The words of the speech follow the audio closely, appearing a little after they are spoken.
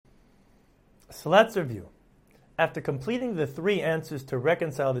So let's review. After completing the three answers to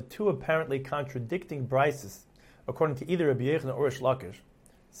reconcile the two apparently contradicting brises, according to either Rabbi Yochanan or Reish Lakish,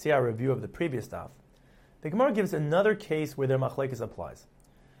 see our review of the previous daf, the Gemara gives another case where their machlekes applies.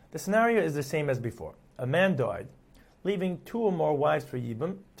 The scenario is the same as before. A man died, leaving two or more wives for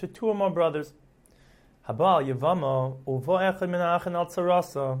Yibam to two or more brothers. Habal Yevamo uvo echad min ha'achin al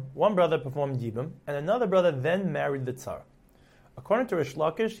tzarasa. One brother performed Yibam, and another brother then married the tzara. According to Reish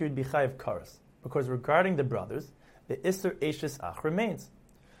Lakish, he would be chayiv karas, because regarding the brothers, the Isser Eishes Ach remains.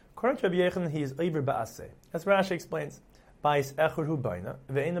 According to Rabbi Yochanan, he is Eiver Ba'aseh. As Rashi explains, Ba'is Echur Hu Baina,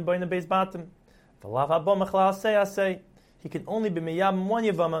 Ve'ena Baina Beis Batim, V'lav Habo Mechlal Aseh Aseh. He can only be Meyabim one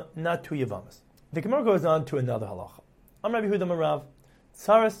Yevama, not two Yevamas. The Gemara goes on to another halacha. Am Rabbi Yehuda Marav,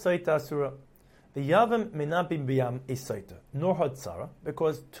 Tzara Saita Asura. The Yavam may not be B'yam a Saita, nor had Tzara,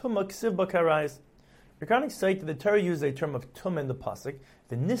 because Tumma Ksiv B'karayis. Regarding Saita, the Torah uses a term of Tum in the Pasuk,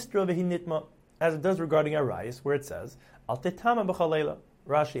 V'nistra V'hi Nitma, as it does regarding Arayis, where it says, Al Tetama B'chalela.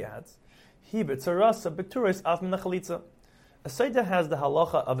 Rashi adds, Hi B'tzarasa B'turis Af Min Chalitza. A Saita has the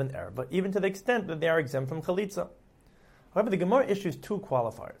halacha of an erva, even to the extent that they are exempt from Chalitza. However, the Gemara issues two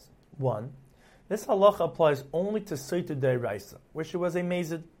qualifiers. One, this halacha applies only to Saita Deiraisa, where she was a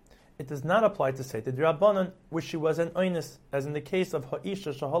mazid. It does not apply to Saita D'Rabbanan, where she was an oinus, as in the case of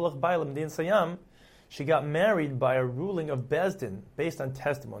Ha'isha Shaholach Bailam Din Sayam. She got married by a ruling of Bezdin based on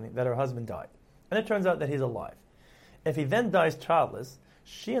testimony that her husband died. And it turns out that he's alive. If he then dies childless,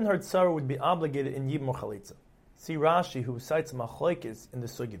 she and her tzara would be obligated in Yibam or Chalitza. See Rashi, who cites machlokes in the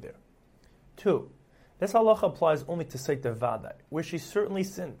sugi there. 2. This halacha applies only to Saita Vadai, where she certainly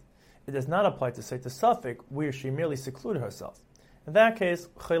sinned. It does not apply to Saita Safik, where she merely secluded herself. In that case,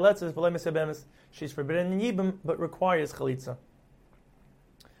 she's forbidden in Yibam, but requires Chalitza.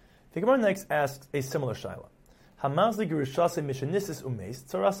 The Gemara next asks a similar shaila. Hamazli Gerushase Mishanisis Umeis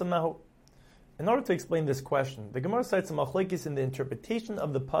Tzarasa Mahu. In order to explain this question, the Gemara cites a machlekes in the interpretation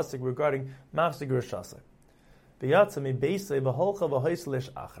of the pasuk regarding Machzeh Gerushase. V'yatza mi beisei v'holcha v'hois lish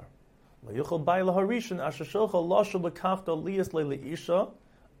achar. V'yuchel bai laharishan asher shulcha lashul l'kachta liyas le'isha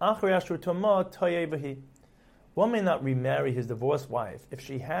achar asher toma toyei v'hi. One may not remarry his divorced wife if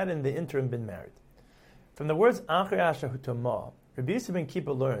she had in the interim been married. From the words achar asher toma, Rabbi Yosef ben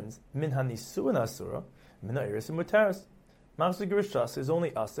Kippur learns min hanisuin asura min ha'iris mutaris. Machzeh Gerushas is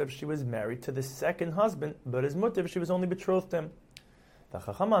only asa if she was married to the second husband, but is mutter if she was only betrothed to him. The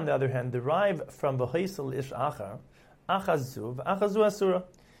Chacham, on the other hand, derive from v'hoisel ish achar, achazu v'achazu asura,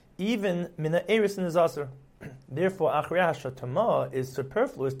 even min ha'eris is asur. Therefore, achrei hashatama is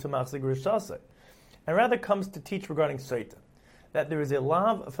superfluous to Machzeh Gerushas, and rather comes to teach regarding Saita, that there is a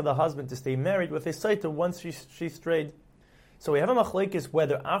lav for the husband to stay married with a Saita once she strayed. So we have a machlekes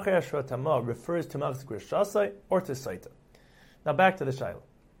whether achrei hashatama refers to Machzeh Gerushas or to Saita. Now back to the shaila.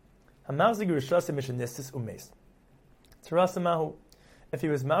 Hamazli Gerushase Mishanisis Umeis. Tzarasa Mahu. If he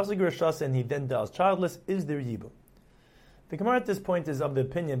was Machzeh Gerushase and he then dies childless, is there Yibam? The Gemara at this point is of the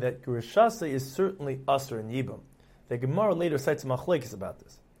opinion that Gerushase is certainly Asr in Yibam. The Gemara later cites machlekes about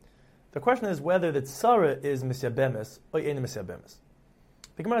this. The question is whether the tzara is Misyabemis or Ein Misyabemis.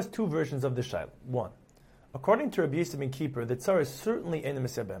 The Gemara has two versions of the shaila. One, according to Rabbi Yosef ben Kippur, the tzara is certainly Ein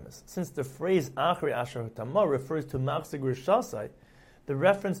Misyabemis, since the phrase Achrei Asher Tama refers to Machzeh Gerushasai. The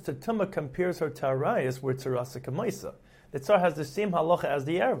reference to Tuma compares her to Arayis, where Tzarasa Kamaisa. The tzara has the same halacha as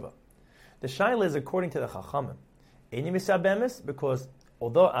the erva. The shaila is according to the Chachamim Ein Misyabemis, because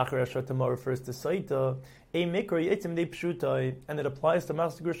although Achrei Asher Tama refers to Saita, a Mikra Yitzim De Pshutai, and it applies to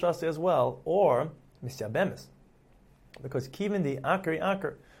Machzeh Gerushasai as well, or Misyabemis, because Kivin the Akri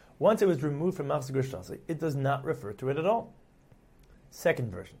Akr, once it was removed from Machzeh Gerushasai, it does not refer to it at all.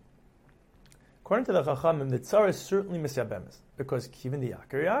 Second version. According to the Chachamim, the tzara is certainly Misyabemis, because Kivin the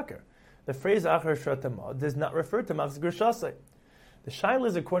Akar Yakar. The phrase Achar Shatama does not refer to Machzeh Gerushasai. The shaila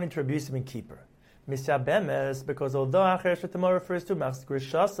is according to Rabbi Yosef ben Kippur. Misyabemis, because although Achar Shatama refers to Machzeh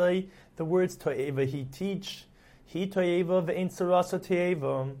Gerushasai, the words To'eva he teach, he To'eva ve'ein tzarasa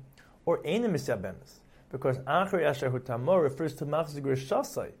To'eva, or Ein Misyabemis, because Achrei Asher Hutamo refers to Machzeh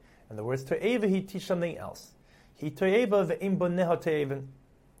Gerushasai, and the words To'eva he teach something else. He To'eva ve'im boneha To'evan.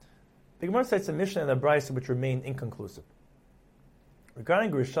 The Gemara cites a Mishnah and a Brisa which remain inconclusive.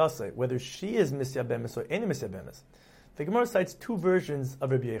 Regarding Gerushasai, whether she is Misyabemis or Ein Misyabemis, the Gemara cites two versions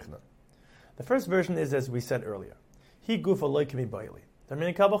of Rabbi Yochanan. The first version is as we said earlier. He gufa loikimi baili.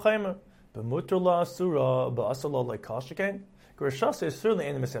 Darmin kabel chaymer. B'mutter la asura ba'asur la loikashikain. Gerushasai is certainly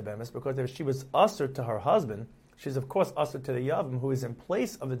Ein Misyabemis because if she was asur to her husband, she is of course asur to the Yavam who is in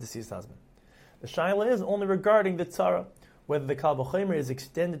place of the deceased husband. The shaila is only regarding the tzara, whether the Kal V'chomer is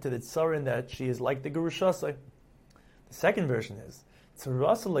extended to the tzara in that she is like the Gerushasai. The second version is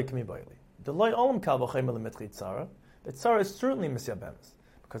Tzarasa Lekmi Baili. The loy olam kal v'chomer lemitri tzara. The tzara is certainly mis Yevamos,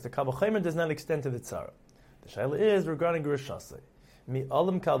 because the kal v'chomer does not extend to the tzara. The shaila is regarding Gershasei. Mi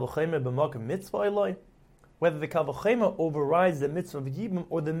olam kal v'chomer b'makom mitzvah eloi. Whether the kal v'chomer overrides the mitzvah of Yibum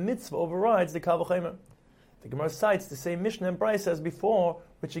or the mitzvah overrides the kal v'chomer. The Gemara cites the same Mishnah and Brisa as before,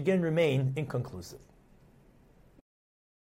 which again remain inconclusive.